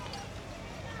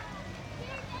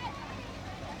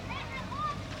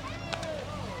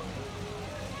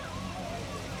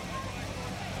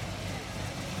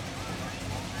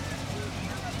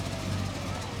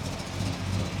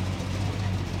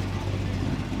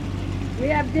 We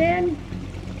have Dan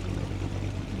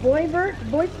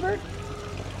Boisbert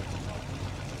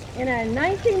in a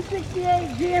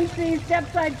 1968 GMC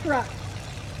step-side truck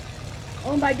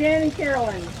owned by Dan and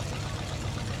Carolyn.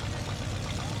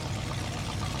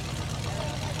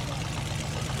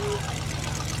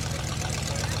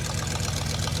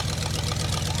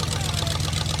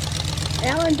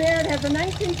 Alan Baird has a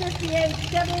 1958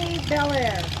 Chevy Bel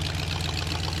Air.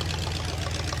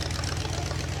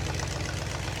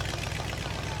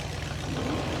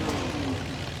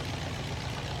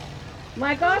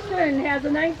 Mike Austin has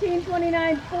a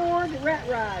 1929 Ford Ret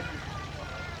Rod.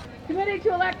 Committed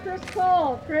to elect Chris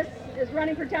Cole. Chris is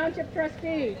running for Township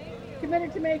Trustee.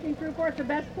 Committed to making Fruitport the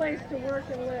best place to work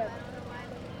and live.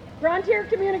 Frontier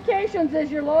Communications is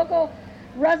your local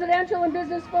residential and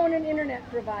business phone and internet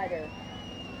provider.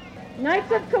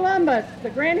 Knights of Columbus, the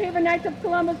Grand Haven Knights of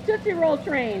Columbus Tootsie Roll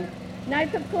Train.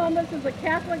 Knights of Columbus is a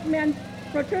Catholic men's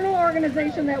fraternal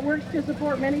organization that works to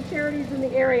support many charities in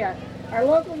the area. Our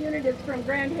local unit is from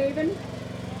Grand Haven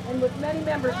and with many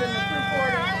members in the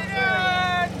Fruitport area.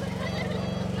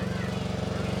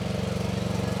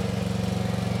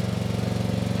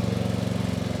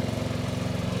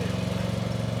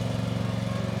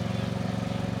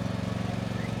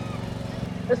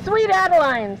 The Sweet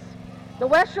Adelines. The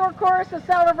West Shore Chorus is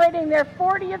celebrating their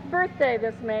 40th birthday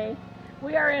this May.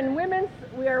 We are women's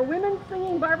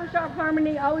singing barbershop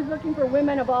harmony, always looking for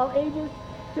women of all ages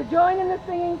to join in the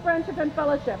singing, friendship, and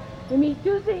fellowship. We meet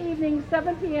Tuesday evening,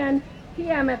 7 p.m.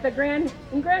 at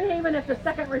in Grand Haven at the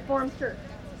Second Reformed Church.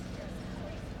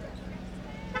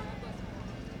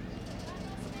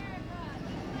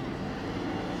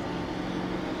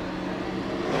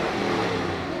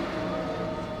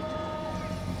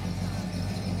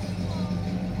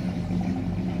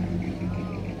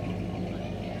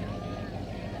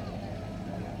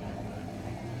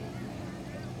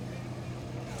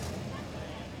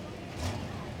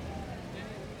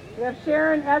 We have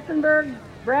Sharon Essenberg.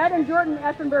 Brad and Jordan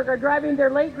Essenberg are driving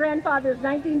their late grandfather's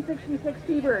 1966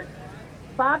 T-Bird.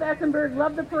 Bob Essenberg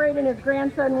loved the parade and his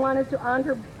grandson wanted to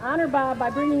honor Bob by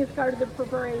bringing his car to the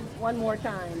parade one more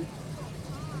time.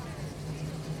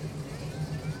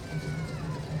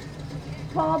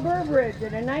 Paul Burbridge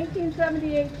in a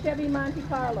 1978 Chevy Monte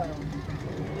Carlo.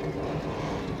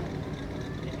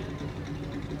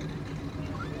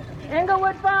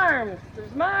 Englewood Farms,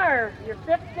 there's Marv, your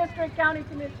 5th District County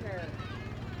Commissioner.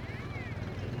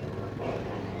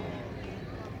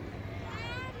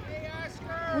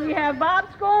 We have Bob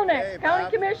Skolnick, County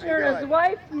Commissioner, and his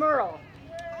wife, Merle.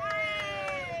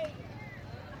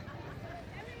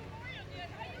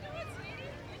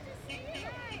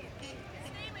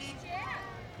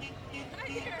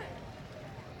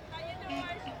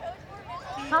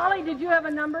 Holly, did you have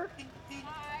a number?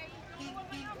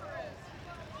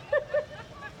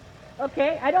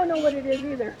 Okay, I don't know what it is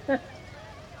either.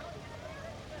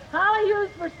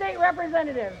 news for state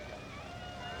representatives.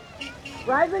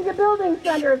 Rising to Building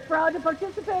Center is proud to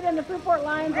participate in the Fruitport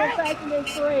Lions Old Fashioned Day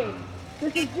Parade.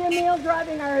 This is Jim Neal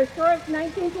driving our historic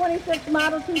 1926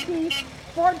 Model 2T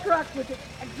Ford truck, which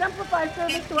exemplifies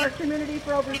service to our community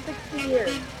for over 60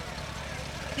 years.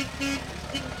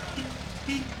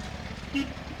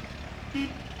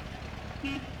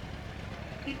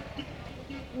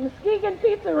 Muskegon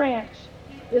Pizza Ranch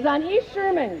is on East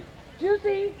Sherman.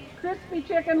 Juicy, crispy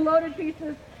chicken, loaded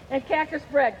pizzas, and cactus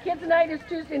bread. Kids' night is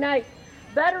Tuesday night.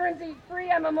 Veterans eat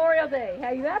free on Memorial Day.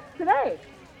 Hey, that's today.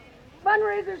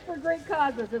 Fundraisers for great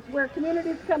causes. It's where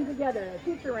communities come together. A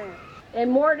pizza ranch.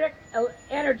 And Nordic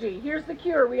Energy. Here's the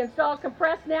cure. We install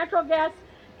compressed natural gas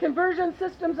conversion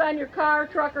systems on your car,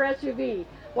 truck, or SUV.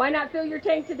 Why not fill your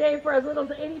tank today for as little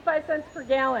as 85 cents per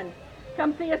gallon?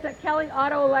 Come see us at Kelly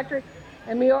Auto Electric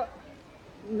and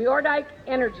Nordic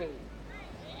Energy.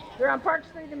 They're on Park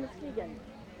Street in Muskegon.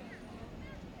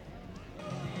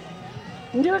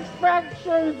 New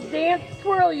Expressions Dance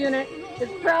Twirl Unit is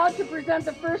proud to present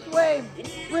the first wave,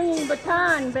 bringing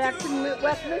baton back to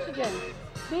West Michigan.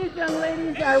 These young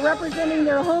ladies are representing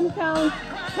their hometowns,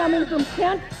 coming from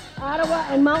Kent, Ottawa,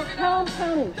 and Mount Calhoun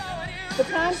counties.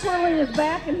 Baton twirling is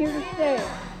back and here to stay.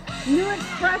 New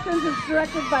Expressions is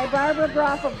directed by Barbara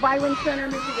Groff of Byron Center,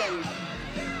 Michigan.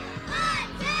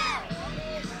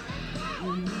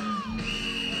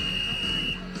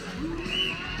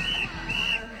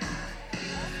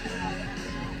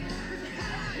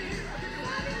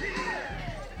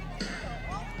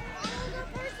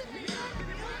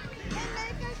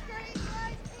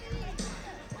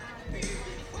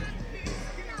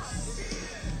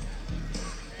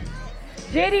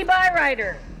 JD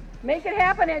Byrider. Make it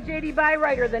happen at JD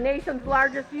Byrider, the nation's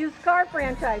largest used car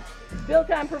franchise,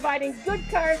 built on providing good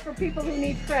cars for people who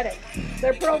need credit.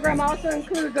 Their program also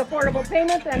includes affordable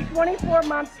payments and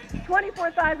 24-month,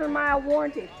 24,000-mile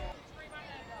warranty.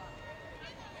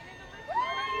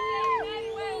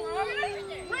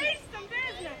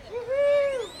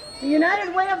 The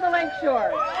United Way of the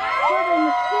Lakeshore, serving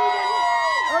Muskegon,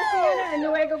 Oceana, and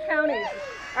Newaygo counties.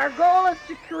 Our goal is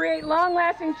to create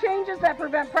long-lasting changes that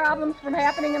prevent problems from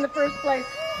happening in the first place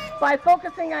by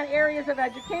focusing on areas of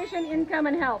education, income,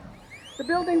 and health, the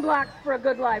building blocks for a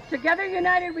good life. Together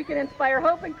united, we can inspire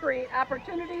hope and create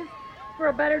opportunities for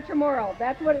a better tomorrow.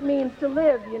 That's what it means to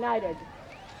live united.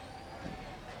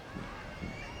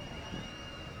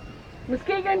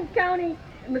 Muskegon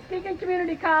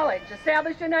Community College,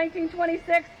 established in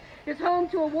 1926, is home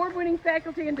to award-winning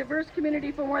faculty and diverse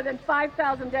community for more than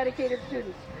 5,000 dedicated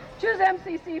students. Choose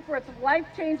MCC for its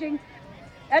life-changing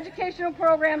educational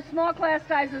programs, small class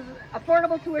sizes,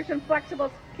 affordable tuition,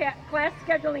 flexible class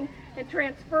scheduling, and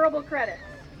transferable credits.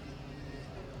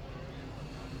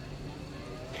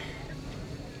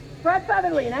 Fred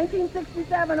Featherly,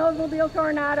 1967 Oldsmobile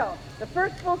Tornado, the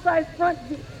first full-size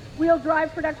front-wheel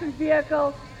drive production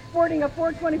vehicle sporting a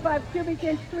 425 cubic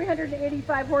inch,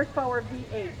 385 horsepower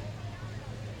V8.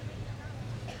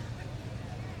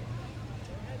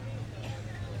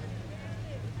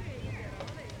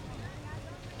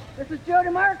 This is Joe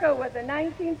DeMarco with a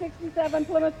 1967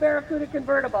 Plymouth Barracuda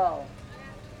convertible.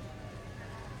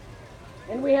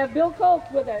 And we have Bill Colts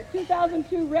with a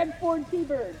 2002 red Ford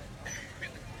T-Bird.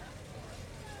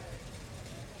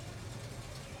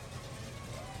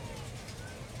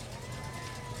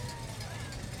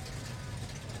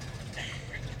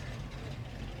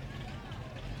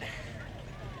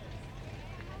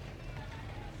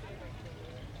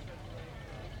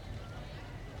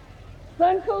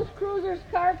 Suncoast Cruisers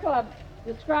Car Club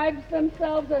describes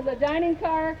themselves as a dining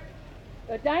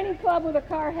club with a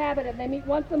car habit, and they meet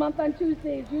once a month on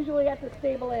Tuesdays, usually at the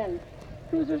Stable Inn.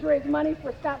 Cruisers raise money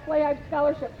for Scott Flaheim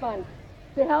Scholarship Fund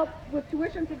to help with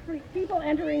tuition for people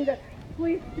entering the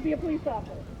police to be a police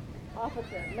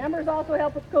officer. Members also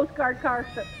help with Coast Guard Car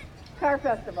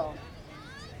Festival.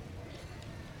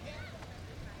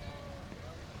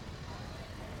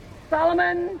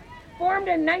 Solomon, formed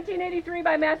in 1983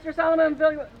 by Master Solomon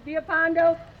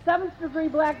Villapando, 7th degree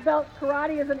black belt.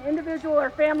 Karate is an individual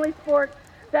or family sport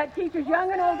that teaches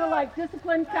young and old alike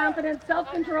discipline, confidence,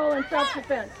 self-control, and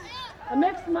self-defense. A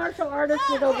mixed martial artist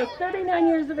with over 39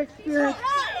 years of experience,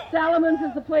 Solomon's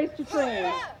is the place to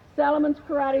train. Solomon's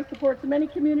Karate supports many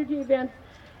community events,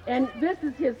 and this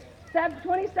is his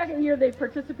 22nd year they've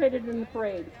participated in the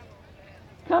parade.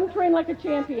 Come train like a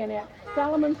champion at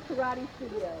Solomon's Karate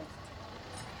Studio.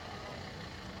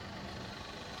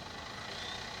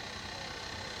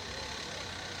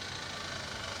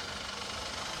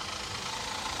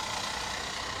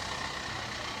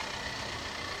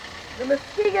 The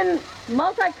Muskegon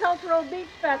Multicultural Beach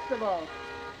Festival.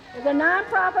 is a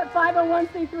nonprofit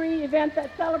 501c3 event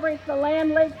that celebrates the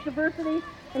land, lakes, diversity,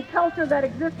 and culture that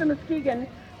exists in Muskegon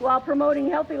while promoting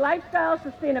healthy lifestyle,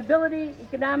 sustainability,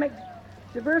 economic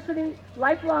diversity,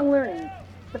 lifelong learning.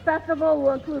 The festival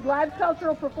will include live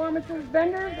cultural performances,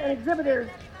 vendors and exhibitors,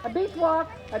 a beach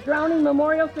walk, a drowning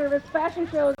memorial service, fashion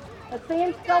shows, a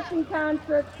sand sculpting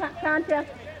contest,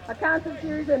 a concert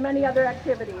series, and many other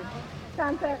activities.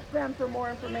 Contact them for more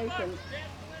information.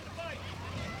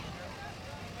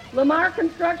 Lamar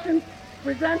Construction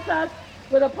presents us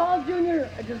with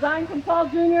a design from Paul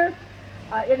Jr.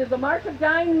 It is a March of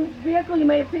Dimes vehicle. You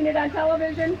may have seen it on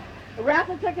television. The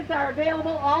raffle tickets are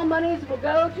available. All monies will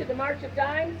go to the March of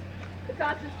Dimes. The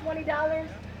cost is $20.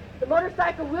 The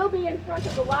motorcycle will be in front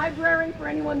of the library for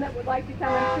anyone that would like to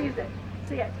come and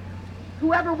see it.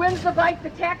 Whoever wins the bike, the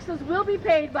taxes will be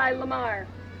paid by Lamar.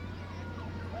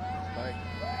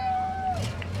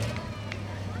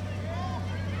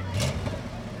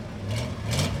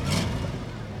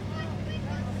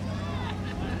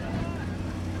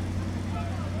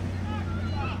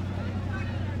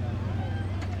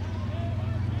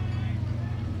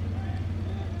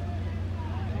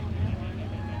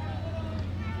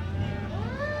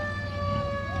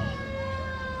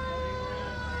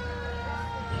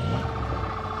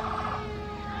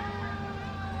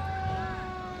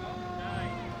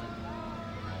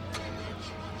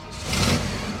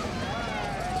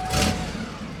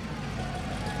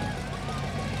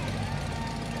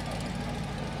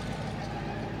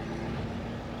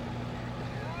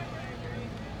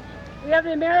 We have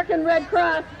the American Red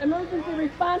Cross emergency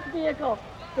response vehicle.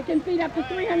 It can feed up to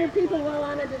 300 people while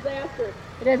on a disaster.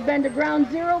 It has been to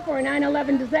ground zero for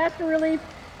 9/11 disaster relief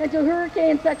and to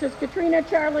hurricanes such as Katrina,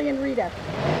 Charlie, and Rita.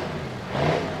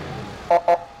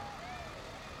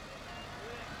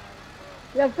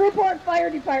 We have Fruitport Fire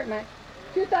Department,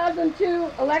 2002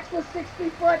 Alexa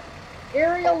 60-foot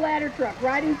aerial ladder truck.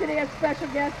 Riding today as special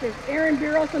guest is Aaron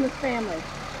Buros and his family.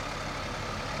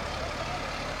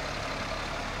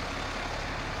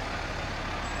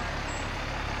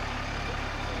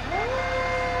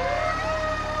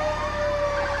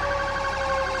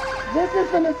 This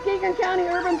is the Muskegon County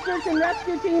Urban Search and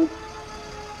Rescue Team.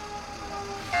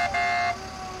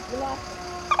 We lost it.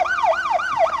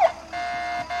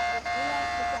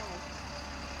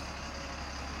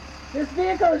 This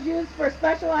vehicle is used for a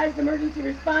specialized emergency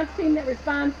response team that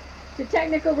responds to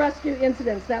technical rescue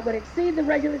incidents that would exceed the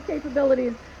regular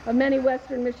capabilities of many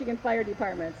Western Michigan fire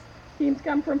departments. Teams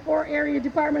come from 4 area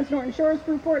departments: Norton Shores,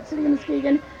 Fruitport, City of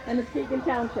Muskegon, and Muskegon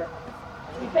Township.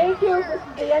 We thank you. This is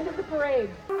the end of the parade.